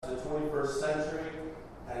first century,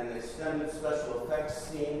 and an extended special effects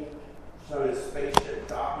scene showing a spaceship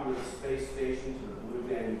docking with a space station to the Blue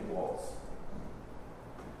Danube waltz.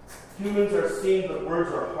 Humans are seen, but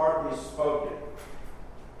words are hardly spoken.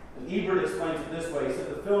 And Ebert explains it this way. He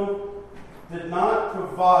said the film did not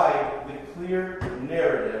provide the clear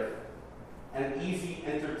narrative and easy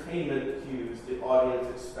entertainment cues the audience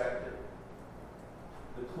expected.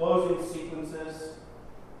 The closing sequences,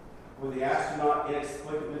 with the astronaut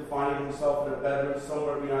inexplicably finding himself in a bedroom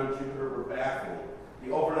somewhere beyond Jupiter, were baffling.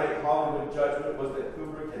 The overnight Hollywood judgment was that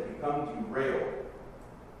Kubrick had become derailed,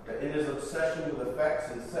 that in his obsession with effects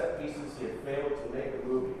and set pieces he had failed to make a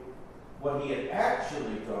movie. What he had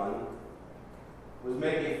actually done was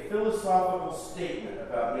make a philosophical statement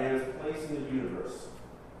about man's place in the universe,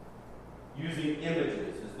 using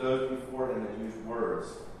images as those before him had used words,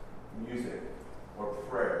 music, or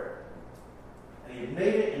prayer. And he had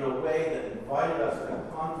made it in a way that invited us to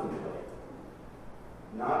contemplate,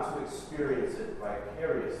 not to experience it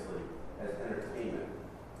vicariously as entertainment,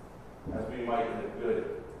 as we might in a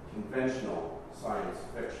good conventional science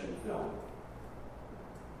fiction film,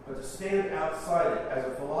 but to stand outside it as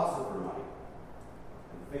a philosopher might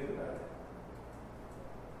and think about it.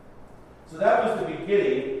 So that was the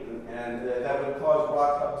beginning, and that would cause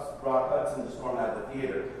Rock Hudson to storm out of the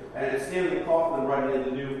theater. And Stanley Kaufman, writing in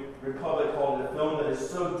the New Republic, called it a film that is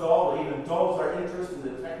so dull it even dulls our interest in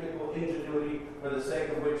the technical ingenuity for the sake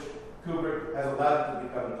of which Kubrick has allowed it to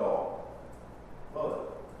become dull.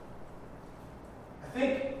 Well, I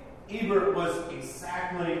think Ebert was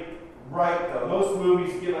exactly right, though. Most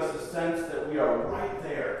movies give us a sense that we are right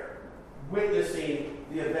there, witnessing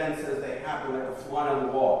the events as they happen like a fly on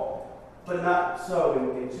the wall. But not so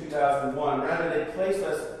in 2001. Rather than place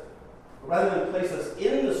us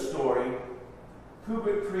in the story,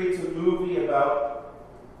 Kubrick creates a movie about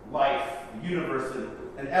life, the universe,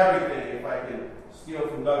 and everything, if I can steal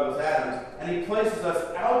from Douglas Adams, and he places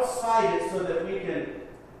us outside it so that we can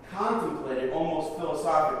contemplate it almost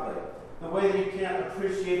philosophically. The way that you can't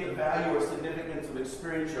appreciate the value or significance of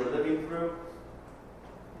experience you're living through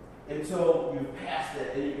until you've passed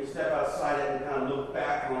it and you can step outside it and kind of look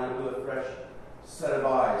back on it with a fresh set of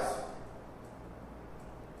eyes.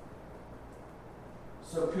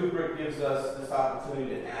 So Kubrick gives us this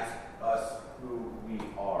opportunity to ask us who we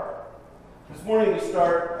are. This morning we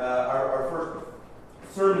start our first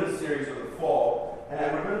sermon series of the fall,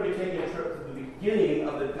 and we're going to be taking a trip to the beginning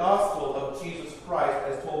of the gospel of Jesus Christ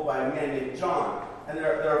as told by a man named John. And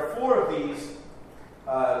there are four of these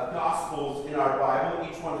Gospels in our Bible.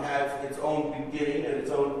 Each one has its own beginning and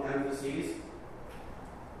its own emphases.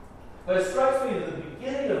 But it strikes me that the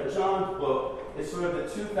beginning of John's book is sort of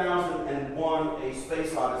the 2001 A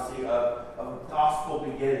Space Odyssey of gospel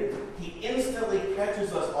beginning. He instantly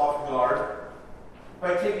catches us off guard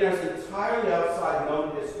by taking us entirely outside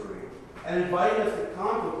known history and inviting us to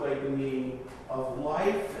contemplate the meaning of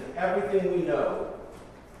life and everything we know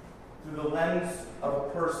through the lens of a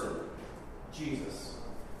person, Jesus.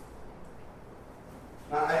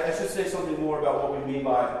 Now, I should say something more about what we mean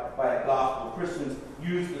by a gospel. Christians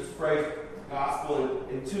use this phrase gospel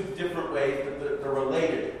in two different ways, but they're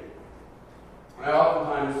related. I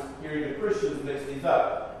oftentimes hear even Christians mix these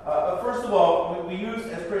up. But first of all, we use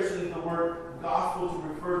as Christians the word gospel to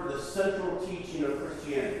refer to the central teaching of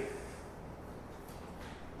Christianity.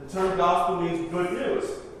 The term gospel means good news.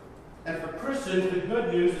 And for Christians, the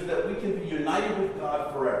good news is that we can be united with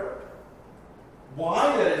God forever.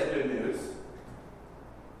 Why that is good news?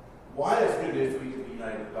 Why it's good news that we can be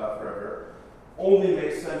united with God forever only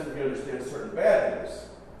makes sense if you understand certain bad news.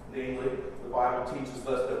 Namely, the Bible teaches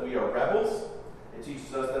us that we are rebels. It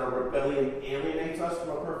teaches us that our rebellion alienates us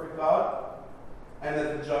from a perfect God, and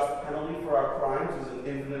that the just penalty for our crimes is an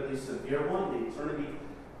infinitely severe one, the eternity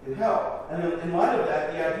in hell. And in light of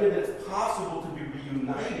that, the idea that it's possible to be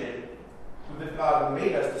reunited with the God who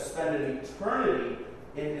made us to spend an eternity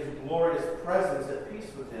in his glorious presence at peace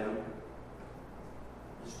with him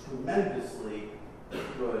is tremendously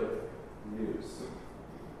good news.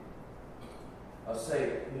 I'll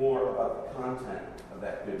say more about the content of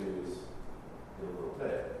that good news in a little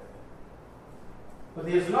bit. But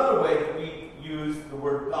there's another way that we use the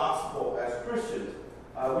word gospel as Christians.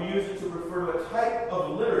 We use it to refer to a type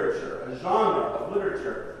of literature, a genre of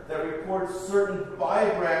literature that records certain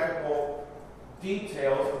biographical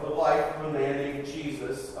details of the life of a man named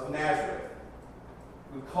Jesus of Nazareth.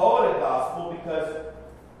 We call it a gospel because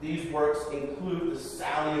these works include the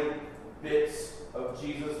salient bits of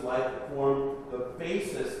Jesus' life that form the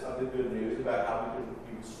basis of the good news about how we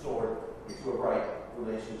can be restored into a right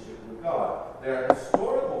relationship with God. They're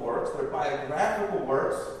historical works, they're biographical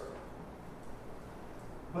works,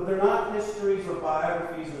 But they're not histories or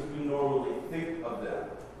biographies as we normally think of them.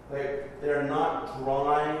 They're not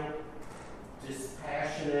dry,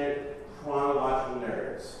 dispassionate, chronological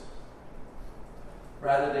narratives.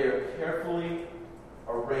 Rather, they are carefully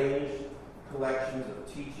arranged collections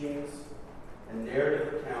of teachings and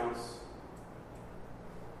narrative accounts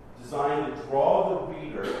designed to draw the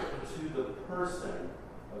reader to the person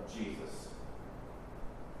of Jesus,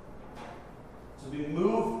 to be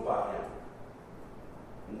moved by him,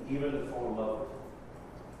 and even to fall in love with him.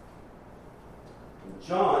 And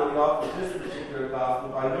John, the author of this particular gospel,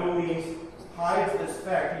 by no means hides this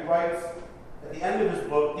fact. He writes at the end of his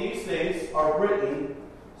book, "These things are written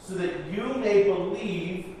so that you may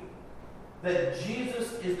believe that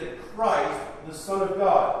Jesus is the Christ, the Son of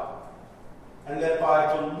God, and that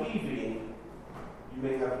by believing you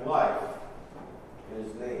may have life in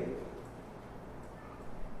his name."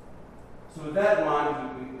 So with that in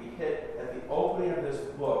mind, we hit at the opening of this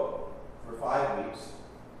book for 5 weeks,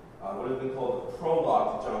 what has been called the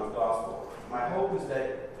prologue to John's Gospel. My hope is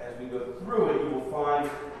that as we go through it, you will find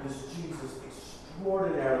this Jesus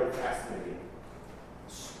extraordinarily fascinating,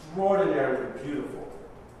 extraordinarily beautiful.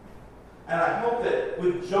 And I hope that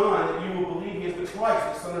with John that you will believe he is the Christ,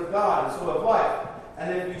 the Son of God, and so of life.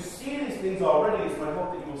 And if you see these things already, it's my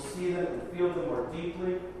hope that you will see them and feel them more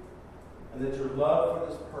deeply, and that your love for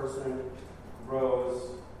this person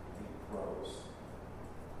grows and grows.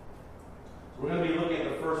 So we're going to be looking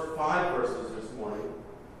at the first 5 verses this morning.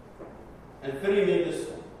 And fittingly, this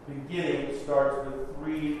beginning starts with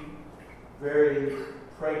 3 very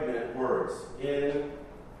pregnant words. In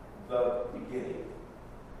the beginning.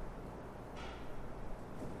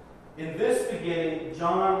 In this beginning,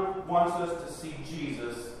 John wants us to see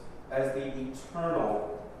Jesus as the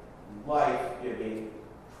eternal, life-giving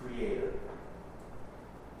Creator.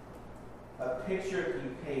 A picture he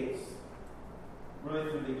paints really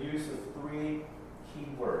through the use of 3 key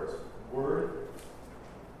words: Word,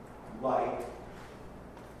 light,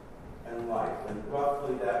 and life. And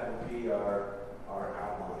roughly that will be our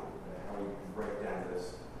outline, how we break down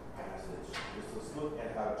this passage. Let's look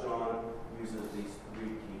at how John uses these 3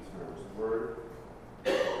 key terms: Word,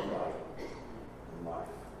 light, and life.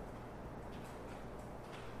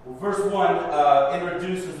 Well, verse 1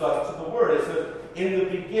 introduces us to the Word. It says, "In the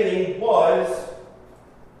beginning was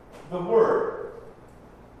the Word."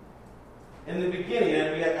 In the beginning,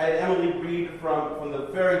 and I had Emily read from the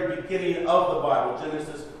very beginning of the Bible,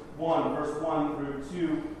 Genesis 1, verse 1 through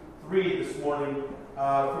 2-3 this morning,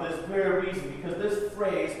 for this very reason, because this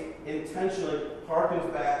phrase intentionally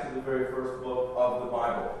harkens back to the very first book of the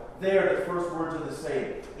Bible. There, the first words are the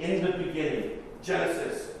same. In the beginning.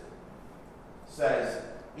 Genesis says,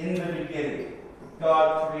 in the beginning,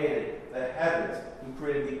 God created the heavens. He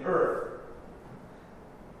created the earth.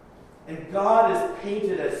 And God is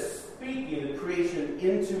painted as speaking the creation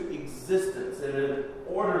into existence in an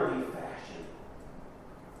orderly fashion.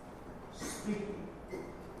 Speaking.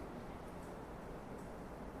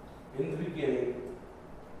 In the beginning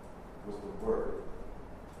was the Word.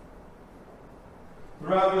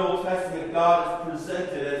 Throughout the Old Testament, God is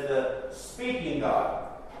presented as the speaking God.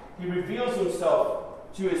 He reveals himself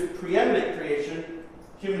to his preeminent creation,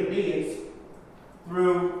 human beings,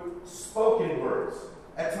 through spoken words.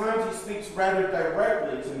 At times he speaks rather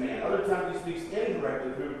directly to man. Other times he speaks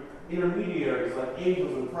indirectly through intermediaries like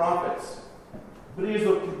angels and prophets. But he is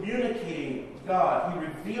a communicating God. He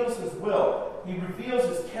reveals his will. He reveals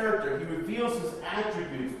his character. He reveals his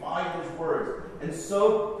attributes by his words. And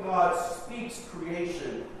so God speaks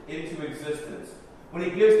creation into existence. When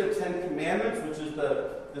he gives the 10 Commandments, which is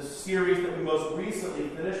the series that we most recently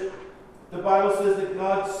finished, the Bible says that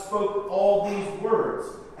God spoke all these words.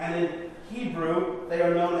 And in Hebrew, they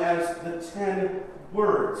are known as the 10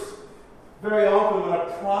 words. Very often when a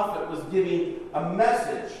prophet was giving a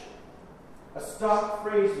message, a stock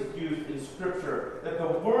phrase is used in Scripture, that the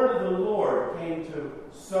word of the Lord came to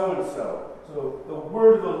so-and-so. So the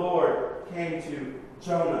word of the Lord came to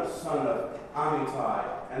Jonah, son of Amittai,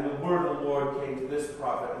 and the word of the Lord came to this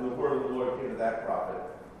prophet, and the word of the Lord came to that prophet.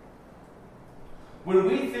 When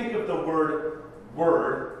we think of the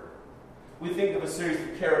word, we think of a series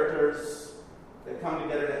of characters that come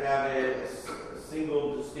together to have a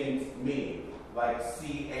single distinct meaning, like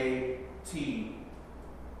C-A-T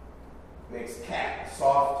makes cat,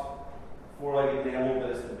 soft, four-legged animal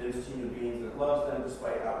that has convinced human beings that it loves them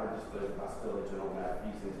despite outward displays of hostility, general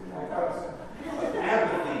malfeasance, and all kinds of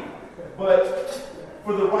apathy. But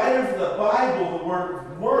for the writers of the Bible, the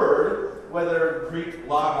word, whether Greek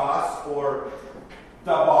logos or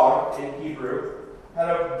dabar in Hebrew, had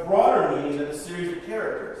a broader meaning than a series of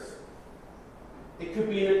characters. It could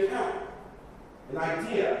be an account. an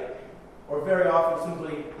idea, or very often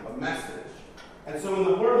simply a message. And so when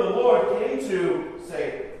the word of the Lord came to,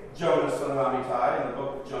 say, Jonah, son of Amittai, in the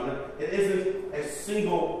book of Jonah, it isn't a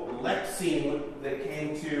single lexeme that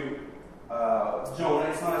came to Jonah.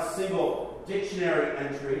 It's not a single dictionary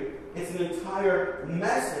entry. It's an entire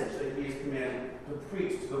message that he is commanded to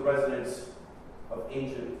preach to the residents of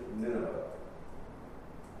ancient Nineveh.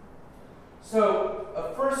 So,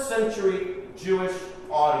 a first century Jewish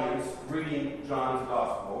audience reading John's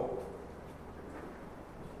Gospel,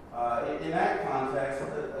 in that context,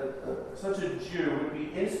 such a Jew would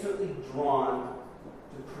be instantly drawn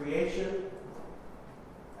to creation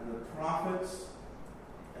and the prophets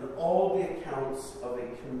and all the accounts of a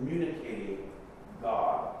communicating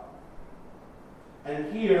God.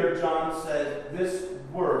 And here, John says, this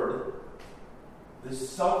word, this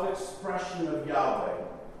self-expression of Yahweh,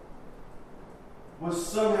 was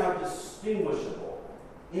somehow distinguishable.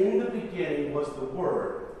 In the beginning was the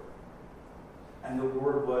Word, and the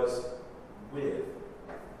Word was with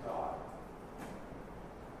God.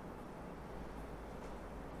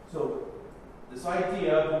 So, this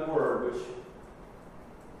idea of the Word, which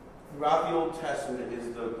throughout the Old Testament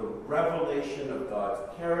is the revelation of God's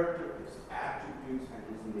character, His attributes,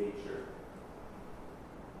 and His nature.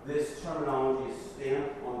 This terminology is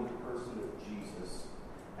stamped on the person of Jesus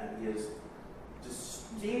and is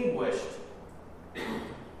distinguished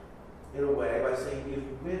in a way by saying He is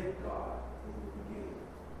with God in the beginning.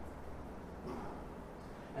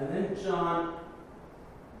 And then John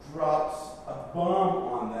drops a bomb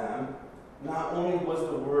on them. Not only was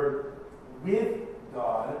the Word with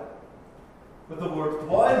God, but the Word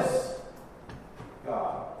was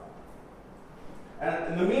God.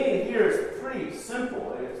 And the meaning here is pretty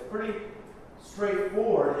simple. It's pretty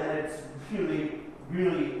straightforward, and it's really,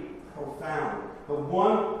 really profound. The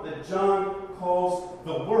one that John calls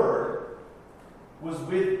the Word was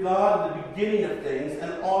with God at the beginning of things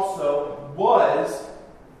and also was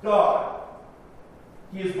God.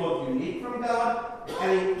 He is both unique from God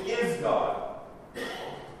and He is God.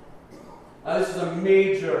 Now, this is a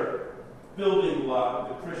major building block of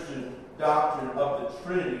the Christian doctrine of the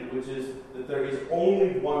Trinity, which is that there is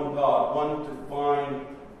only one God, one divine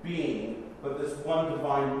being, but this one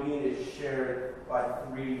divine being is shared by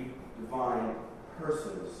three divine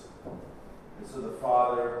persons. And so the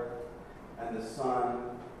Father and the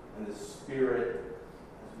Son and the Spirit,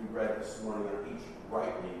 as we read this morning, are each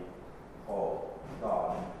rightly called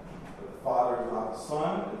God. But the Father is not the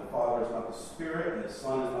Son, and the Father is not the Spirit, and the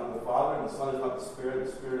Son is not the Father, and the Son is not the Spirit, and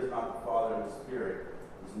the Spirit is not the Father, and the Spirit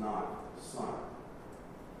is not the Son.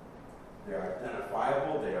 They are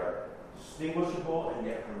identifiable, they are distinguishable, and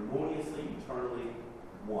yet harmoniously, eternally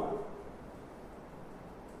one.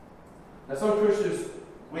 Now, some Christians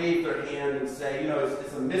wave their hand and say,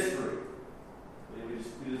 it's a mystery.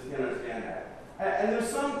 We just can't understand that. And there's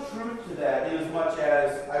some truth to that, in as much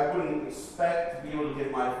as I wouldn't expect to be able to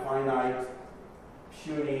get my finite,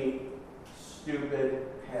 puny, stupid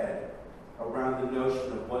head around the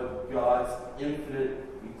notion of what God's infinite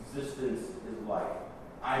existence is like.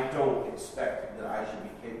 I don't expect that I should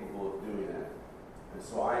be capable of doing that. And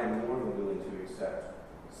so I am more than willing to accept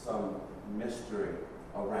some mystery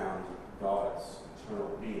around God's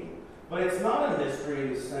eternal being. But it's not a mystery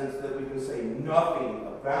in the sense that we can say nothing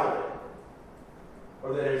about it,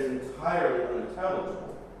 or that it is entirely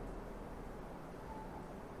unintelligible.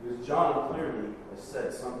 Because John clearly has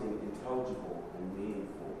said something intelligible and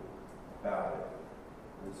meaningful about it.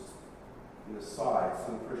 And an aside,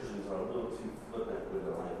 some Christians are a little too flippant with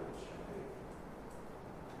their language,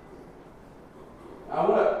 I think.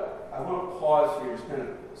 I want to pause here, just kind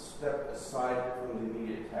of step aside from the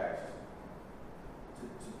immediate text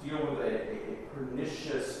to deal with a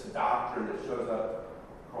pernicious doctrine that shows up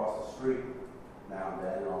across the street now and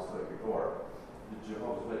then, and also at your door, the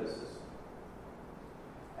Jehovah's Witnesses.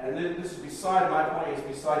 And then this is beside my point, it's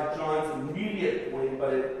beside John's immediate point,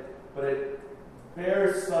 but it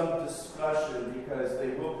bears some discussion because they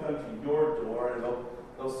will come to your door and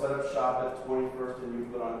they'll set up shop at 21st and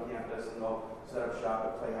Euclid on campus, and they'll set up shop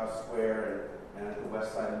at Playhouse Square and at the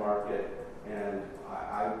West Side Market. And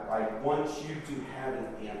I want you to have an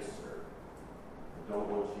answer. I don't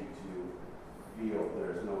want you to feel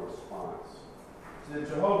there's no response. So the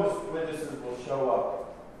Jehovah's Witnesses will show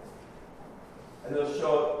up, and they'll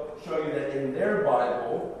show you that in their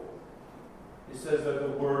Bible, it says that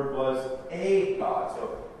the Word was a God.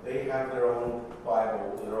 So they have their own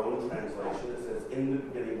Bible, their own translation. It says, in the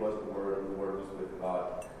beginning was the Word, and the Word was with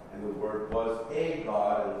God, and the Word was a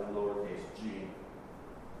God, in lowercase g.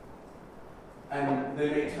 And they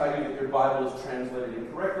may tell you that your Bible is translated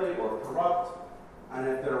incorrectly or corrupt, And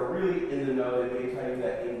if they're really in the know, they may tell you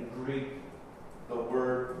that in Greek, the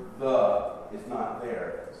word "the" is not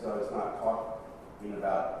there. So it's not talking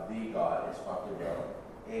about the God, it's talking about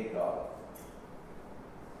a God.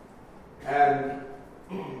 And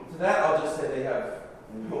to that, I'll just say they have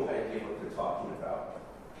no idea what they're talking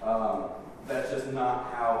about. That's just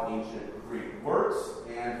not how ancient Greek works,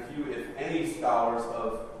 and few, if any, scholars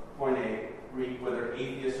of Koine Greek, whether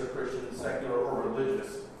atheists or Christians, secular or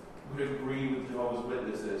religious, would agree with Jehovah's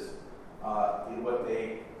Witnesses in what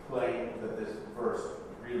they claim that this verse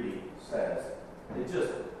really says. They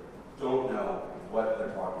just don't know what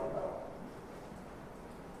they're talking about.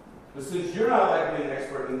 But since you're not likely an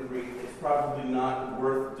expert in Greek, it's probably not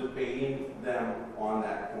worth debating them on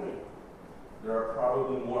that point. There are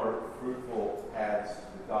probably more fruitful paths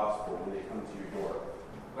to the gospel when they come to your door.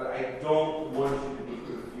 But I don't want you to be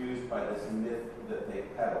confused by this myth that they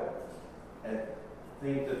peddle and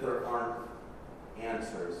think that there aren't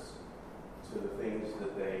answers to the things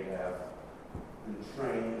that they have been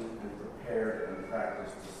trained and prepared and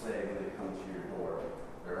practiced to say when they come to your door.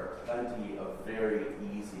 There are plenty of very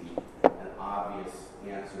easy and obvious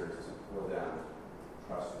answers for them.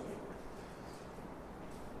 Trust me.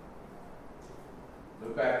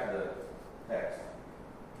 Look back to the text.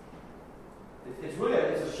 It's really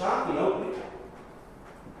it's a shocking opening.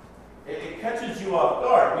 It catches you off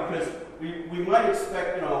guard because we might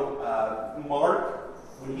expect, Mark,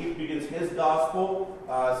 when he begins his gospel,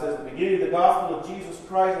 says the beginning of the gospel of Jesus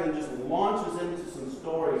Christ, and then just launches into some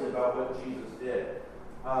stories about what Jesus did.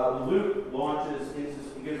 Luke launches into,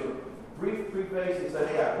 he gives a brief preface and says,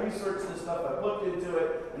 hey, I've researched this stuff, I've looked into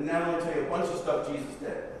it, and now I'm going to tell you a bunch of stuff Jesus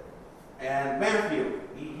did. And Matthew,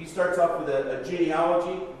 he starts off with a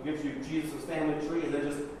genealogy, gives you Jesus' family tree, and then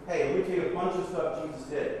just, hey, let me tell you a bunch of stuff Jesus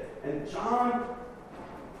did. And John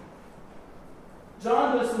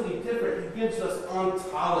does something different. He gives us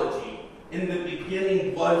ontology. In the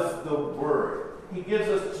beginning was the Word. He gives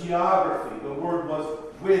us geography. The Word was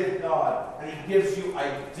with God. And he gives you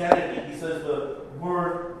identity. He says the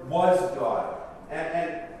Word was God.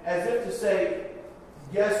 And as if to say,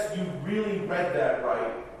 yes, you really read that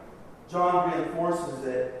right, John reinforces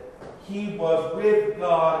it. He was with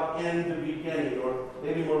God in the beginning. Or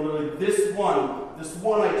maybe more literally, this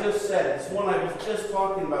one I just said, this one I was just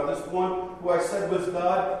talking about, this one who I said was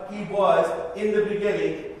God, he was in the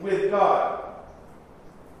beginning with God.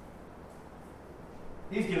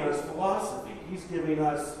 He's giving us philosophy. He's giving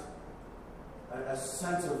us a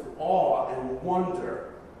sense of awe and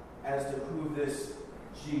wonder as to who this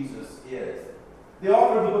Jesus is. The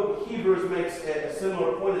author of the book of Hebrews makes a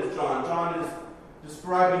similar point as John. John is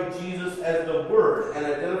describing Jesus as the Word and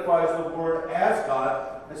identifies the Word as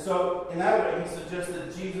God. And so, in that way, he suggests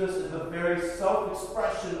that Jesus is the very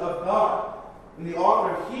self-expression of God. And the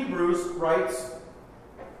author of Hebrews writes,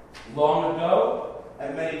 long ago,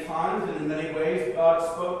 at many times and in many ways, God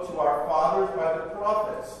spoke to our fathers by the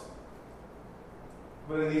prophets.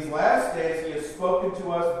 But in these last days, he has spoken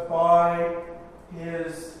to us by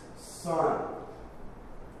his Son.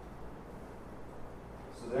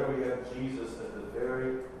 So there we have Jesus as the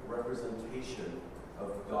very representation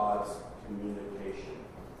of God's communication.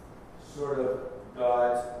 Sort of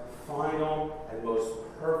God's final and most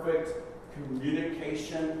perfect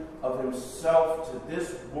communication of himself to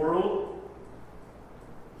this world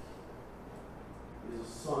is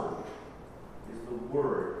the Son, is the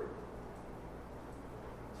Word,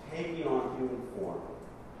 taking on human form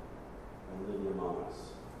and living among us.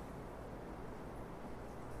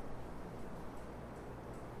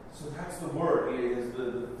 So that's the Word. It is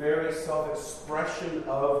the very self-expression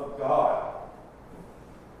of God.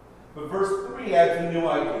 But verse 3 adds a new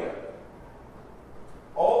idea.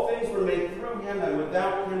 All things were made through him, and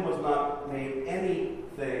without him was not made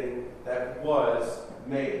anything that was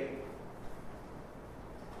made.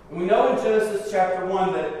 And we know in Genesis chapter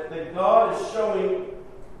 1 that God is shown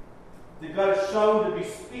to be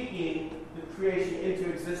speaking the creation into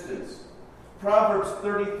existence. Proverbs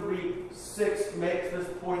 33:6 makes this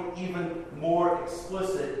point even more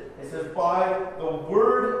explicit. It says, by the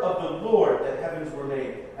word of the Lord the heavens were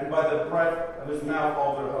made, and by the breath of his mouth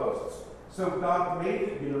all their hosts. So God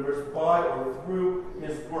made the universe by or through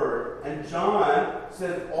his word. And John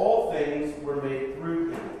says all things were made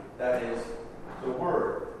through him. That is, the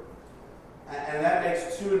word. And that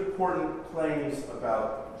makes two important claims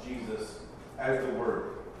about Jesus as the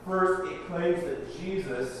word. First, it claims that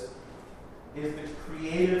Jesus is the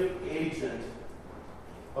creative agent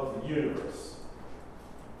of the universe.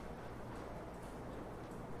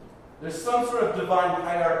 There's some sort of divine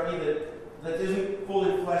hierarchy that isn't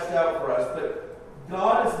fully fleshed out for us, but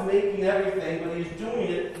God is making everything, but he's doing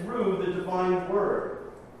it through the divine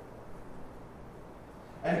word.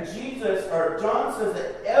 And John says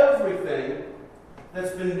that everything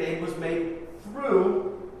that's been made was made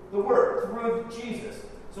through the word, through Jesus.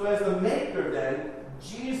 So as the maker then,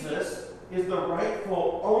 Jesus is the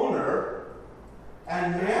rightful owner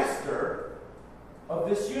and master of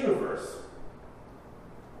this universe.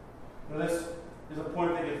 Now this is a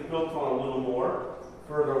point that gets built on a little more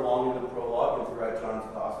further along in the prologue and throughout John's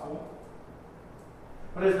Gospel.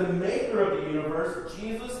 But as the maker of the universe,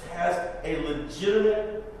 Jesus has a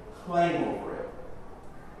legitimate claim over it.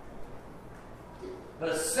 But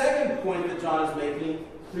a second point that John is making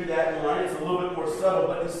through that line is a little bit more subtle,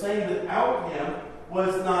 but he's saying that without him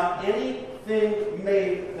was not anything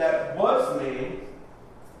made that was made.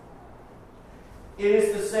 It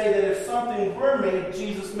is to say that if something were made,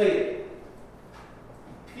 Jesus made it.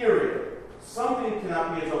 Period. Something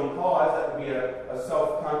cannot be its own cause. That would be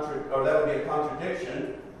that would be a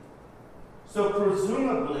contradiction. So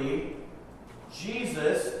presumably,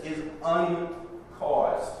 Jesus is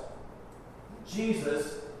uncaused.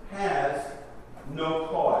 Jesus has no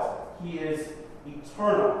cause. He is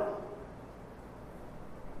eternal.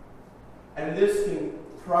 And this can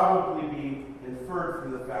probably be inferred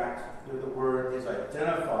from the fact that the Word is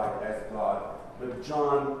identified as God, but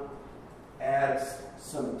John adds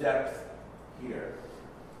some depth here.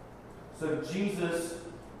 So Jesus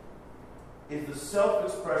is the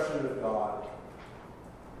self-expression of God,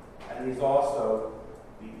 and he's also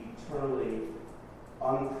the eternally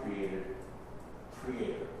uncreated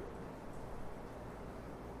creator.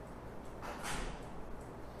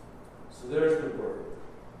 So there's the word.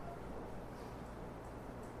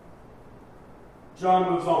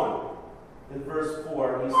 John moves on. In verse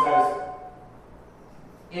 4, he says,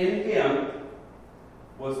 "In him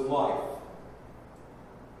was life,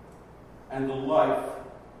 and the life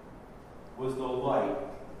was the light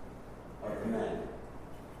of men."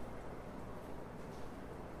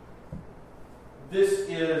 This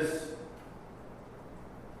is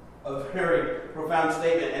a very profound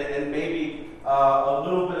statement, and maybe a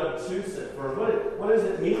little bit obtuse at first. What does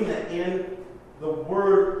it mean that in the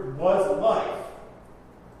Word was life,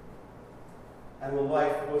 and the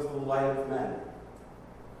life was the light of men?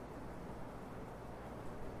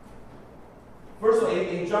 First of all,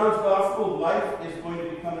 in John's Gospel, life is going to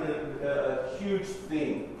become a huge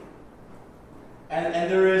theme.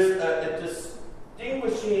 And there is a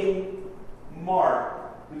distinguishing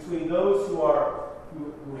mark between those who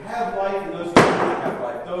have life and those who don't have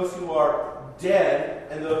life, those who are dead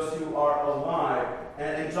and those who are alive.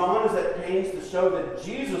 And John is at pains to show that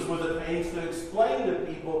Jesus was at pains to explain to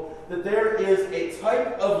people that there is a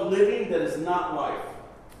type of living that is not life.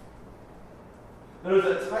 There is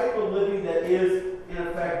a type of living that is, in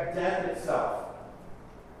effect, death itself.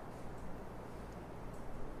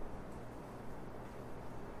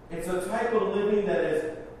 It's a type of living that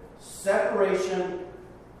is separation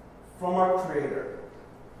from our Creator.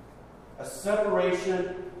 A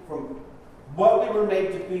separation from what we were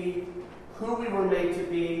made to be, who we were made to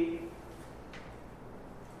be.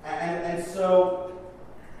 And so,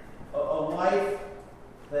 a life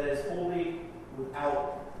that is wholly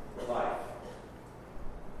without life.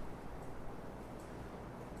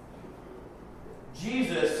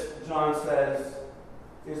 Jesus, John says,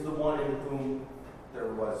 is the one in whom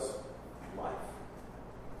there was life.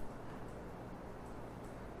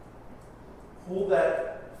 Hold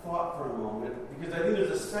that thought for a moment, because I think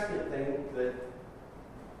there's a second thing that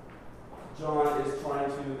John is trying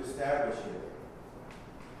to establish here.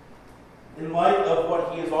 In light of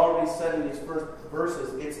what he has already said in these first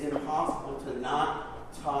verses, it's impossible to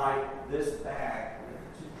not tie this back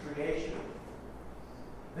to creation.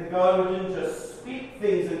 That God didn't just speak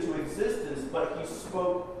things into existence, but he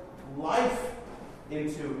spoke life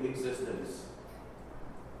into existence.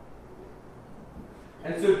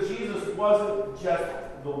 And so Jesus wasn't just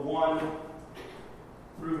the one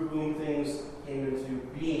through whom things came into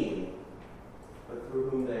being, but through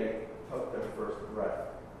whom they took their first breath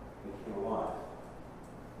and came alive.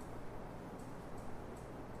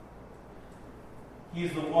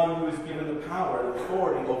 He's the one who is given the power and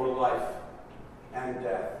authority over life and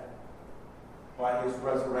death by his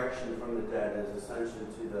resurrection from the dead and his ascension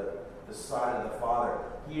to the side of the Father.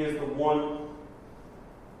 He is the one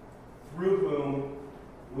through whom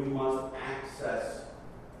we must access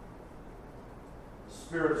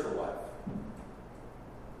spiritual life,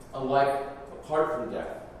 a life apart from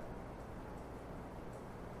death,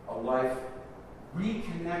 a life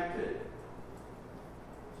reconnected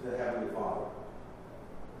to the Heavenly Father.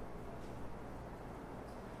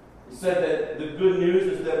 He said that the good news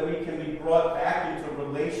is that we can be brought back into a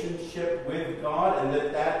relationship with God, and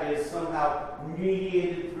that is somehow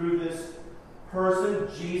mediated through this person,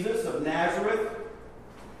 Jesus of Nazareth.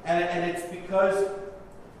 And it's because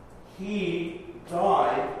he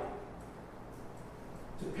died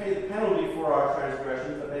to pay the penalty for our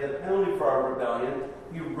transgressions, to pay the penalty for our rebellion.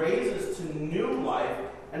 He raises to new life,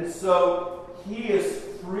 and so he is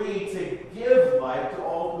free to give life to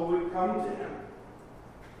all who would come to him.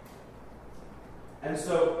 And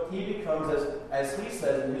so he becomes, as he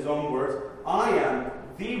says in his own words, I am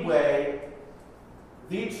the way,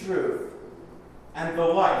 the truth, and the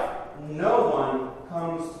life. No one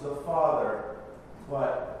comes to the Father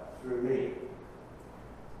but through me.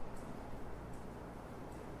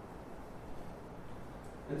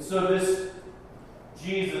 And so this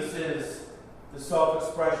Jesus is the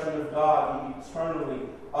self-expression of God, the eternally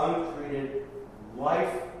uncreated,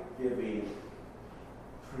 life-giving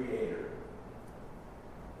Creator.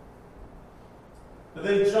 But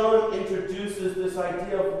then John introduces this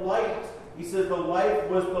idea of light. He says the light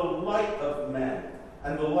was the light of men,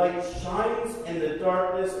 and the light shines in the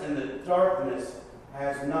darkness, and the darkness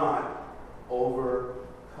has not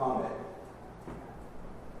overcome it.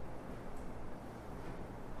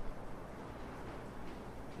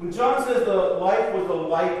 When John says the light was the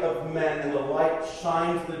light of men, and the light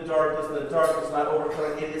shines in the darkness, and the darkness not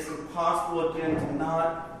overcome it, it is impossible again to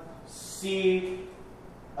not see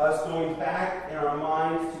us going back in our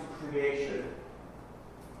minds to creation.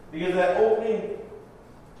 Because that opening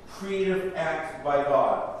creative act by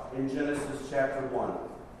God in Genesis chapter 1.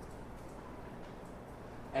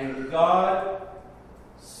 And God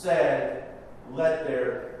said, let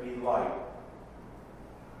there be light.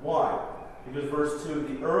 Why? Because verse 2,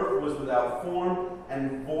 the earth was without form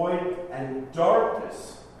and void, and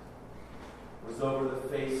darkness was over the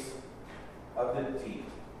face of the deep.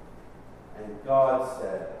 And God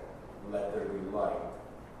said, let there be light.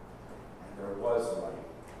 And there was light.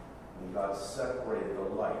 And God separated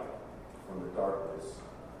the light from the darkness.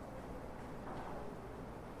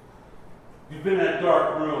 If you've been in a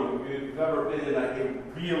dark room, if you've ever been in a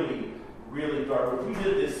really, really dark room. We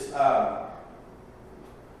did this. I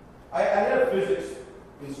had a physics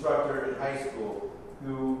instructor in high school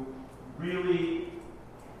who really,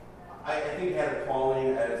 I think, had a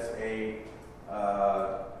calling as a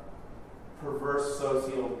perverse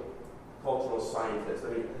socio-cultural scientist. I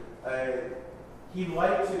mean, he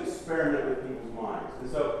liked to experiment with people's minds. And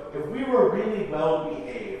so if we were really well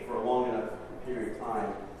behaved for a long enough period of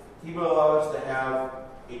time, he would allow us to have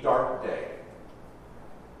a dark day.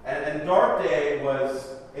 And dark day was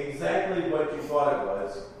exactly what you thought it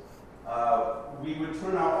was. We would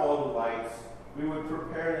turn out all the lights. We would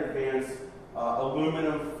prepare in advance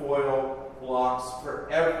aluminum foil blocks for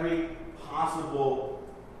every possible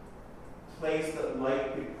place that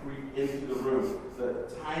light could creep into the room.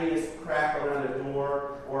 The tiniest crack around a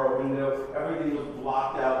door or a window, everything was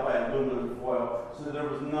blocked out by aluminum foil, so that there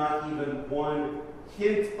was not even one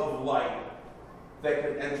hint of light that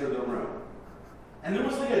could enter the room. And there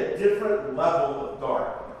was like a different level of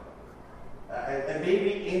dark. And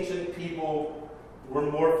maybe ancient people were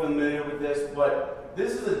more familiar with this, but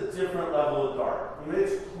this is a different level of dark. I mean,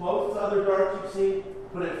 it's close to other darks you've seen,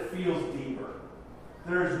 but it feels deeper.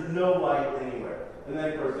 There's no light anywhere. And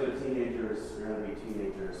then, of course, the teenagers are going to be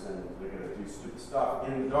teenagers, and they're going to do stupid stuff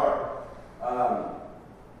in the dark.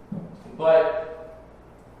 But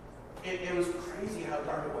it was crazy how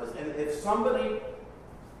dark it was. And if somebody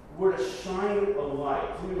were to shine a light,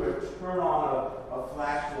 if we were to turn on a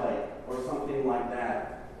flashlight or something like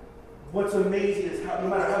that, what's amazing is how, no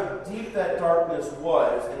matter how deep that darkness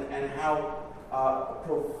was and how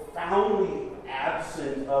profoundly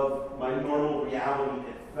absent of my normal reality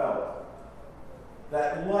it felt,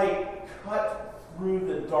 that light cut through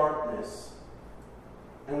the darkness,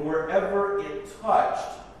 and wherever it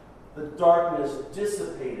touched, the darkness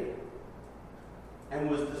dissipated and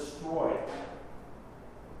was destroyed.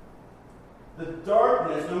 The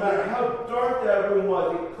darkness, no matter how dark that room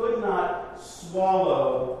was, it could not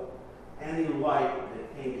swallow any light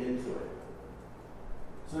that came into it.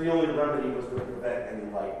 So the only remedy was to prevent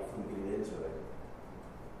any light from getting into it.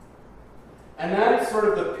 And that is sort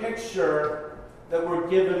of the picture that we're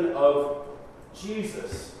given of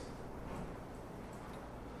Jesus.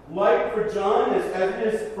 Light for John, as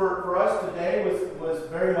it is for us today, was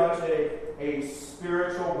very much a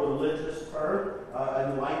spiritual, religious term,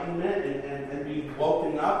 enlightenment and being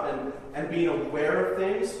woken up and being aware of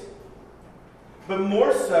things. But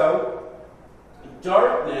more so,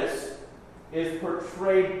 darkness is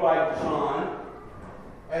portrayed by John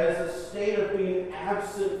as a state of being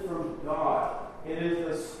absent from God. It is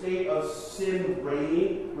the state of sin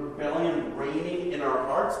reigning, rebellion reigning in our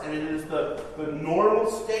hearts, and it is the normal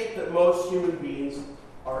state that most human beings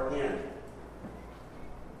are in.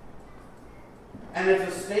 And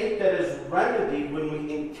it's a state that is remedied when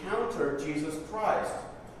we encounter Jesus Christ.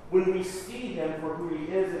 When we see him for who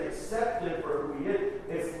he is and accept him for who he is,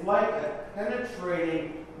 it's like a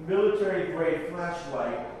penetrating military-grade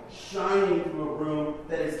flashlight shining through a room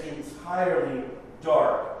that is entirely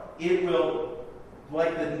dark. It will,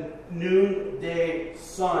 like the noonday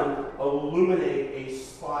sun, illuminate a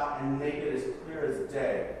spot and make it as clear as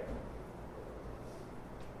day.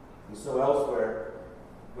 And so elsewhere,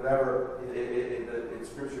 whatever in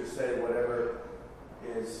Scripture say, whatever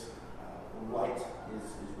is light is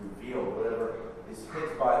revealed. Whatever is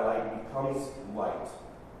hit by light becomes light.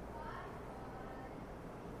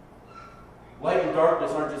 Light and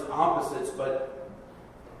darkness aren't just opposites,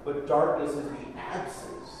 but darkness is the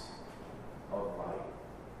absence of light.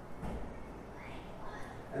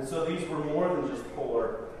 And so these were more than just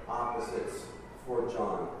polar opposites for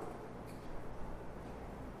John.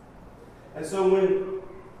 And so when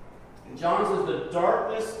John says the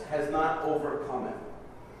darkness has not overcome it,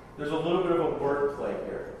 there's a little bit of a wordplay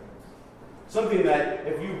here. Something that,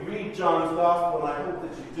 if you read John's Gospel, and I hope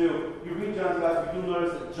that you do, you read John's Gospel, you'll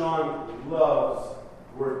notice that John loves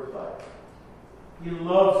wordplay. He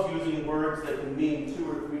loves using words that can mean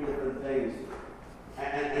 2 or 3 different things.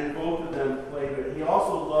 And both of them play good. He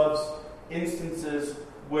also loves instances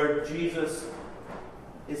where Jesus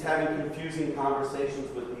is having confusing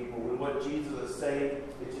conversations with people. When what Jesus is saying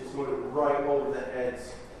is just sort of right over the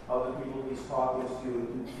heads of the people he's talking to, and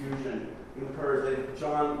confusion occurs. And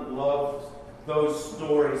John loves those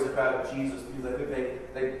stories about Jesus because I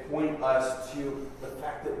think they point us to the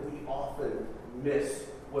fact that we often miss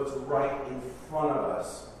what's right in front of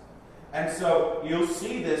us. And so you'll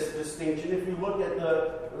see this distinction if you look at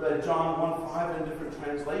the John 1:5 in different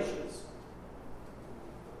translations.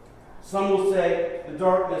 Some will say the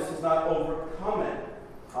darkness has not overcome it.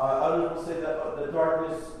 Others will say that the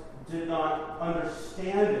darkness did not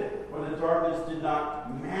understand it, or the darkness did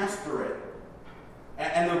not master it.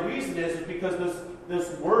 And the reason is because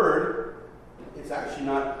this word, it's actually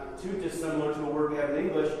not too dissimilar to a word we have in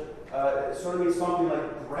English. It sort of means something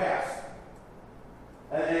like grasp.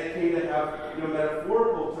 And it came to have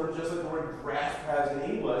metaphorical terms, just like the word grasp has in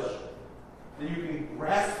English. That you can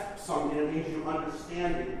grasp something, it means you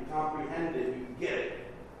understand it, you comprehend it, you get it.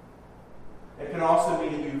 It can also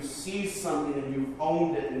mean that you've seized something and you've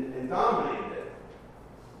owned it and dominated it.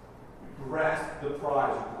 You grasp the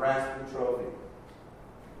prize, you grasp the trophy.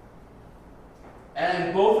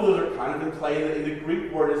 And both of those are kind of in play in the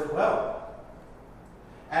Greek word as well.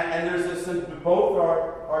 And there's this sense that both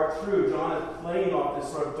are true. John is playing off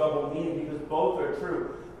this sort of double meaning because both are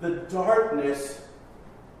true. The darkness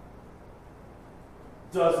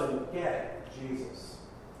doesn't get Jesus,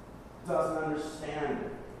 doesn't understand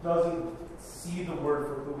it, doesn't see the word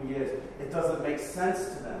for who he is. It doesn't make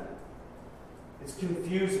sense to them. It's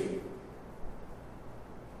confusing.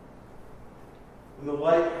 When the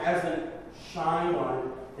light hasn't shined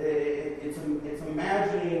on it, it's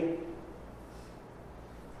imagining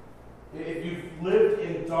if you've lived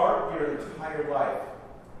in dark your entire life,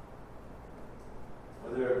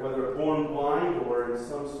 whether born blind or in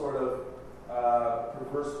some sort of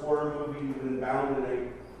perverse horror movie, you've been bound in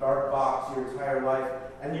a dark box your entire life,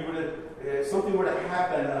 and something were to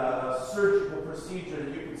happen, a surgical procedure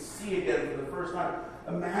that you could see again for the first time.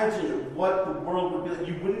 Imagine what the world would be like.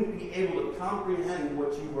 You wouldn't be able to comprehend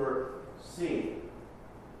what you were seeing.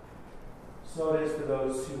 So it is for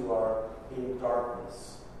those who are in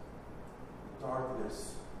darkness.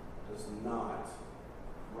 Darkness does not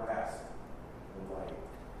grasp the light.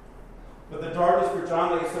 But the darkness for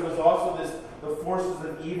John, like I said, was also the forces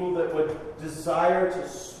of evil that would desire to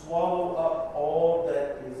swallow up all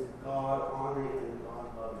that is God-honoring and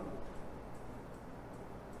God-loving.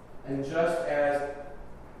 And just as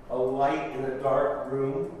a light in a dark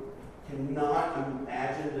room cannot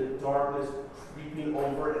imagine the darkness creeping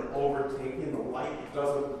over and overtaking the light, it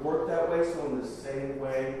doesn't work that way. So in the same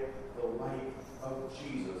way, the light of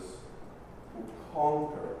Jesus will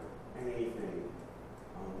conquer anything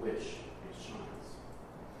on which it shines.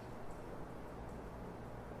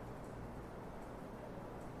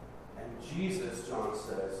 And Jesus, John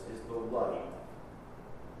says, is the light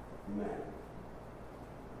of men.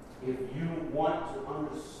 If you want to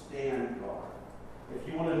understand God, if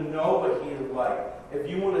you want to know what he is like, if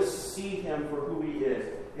you want to see him for who he is,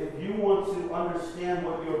 if you want to understand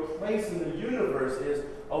what your place in the universe is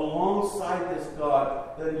alongside this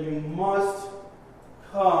God, then you must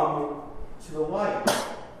come to the light.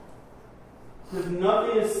 Because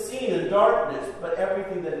nothing is seen in darkness, but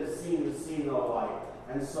everything that is seen in the light.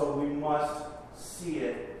 And so we must see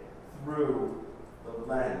it through the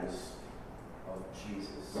lens of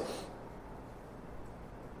Jesus.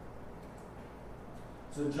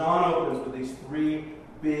 So John opens with these three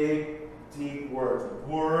big, deep words.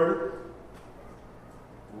 Word,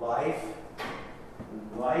 life,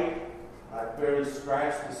 and light. I barely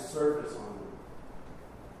scratched the surface on them.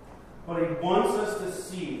 But he wants us to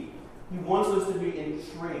see. He wants us to be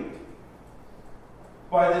intrigued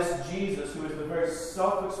by this Jesus who is the very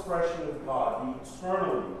self-expression of God, the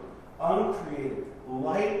eternally uncreated,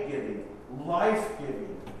 light-giving,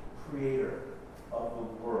 life-giving creator of the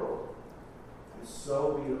world. And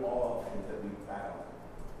so be it all of him that we bow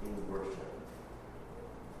in worship.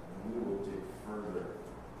 And we will dig further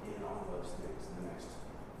in all those things in the next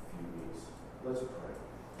few weeks. Let's pray.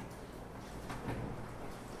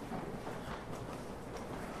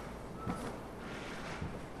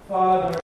 Father,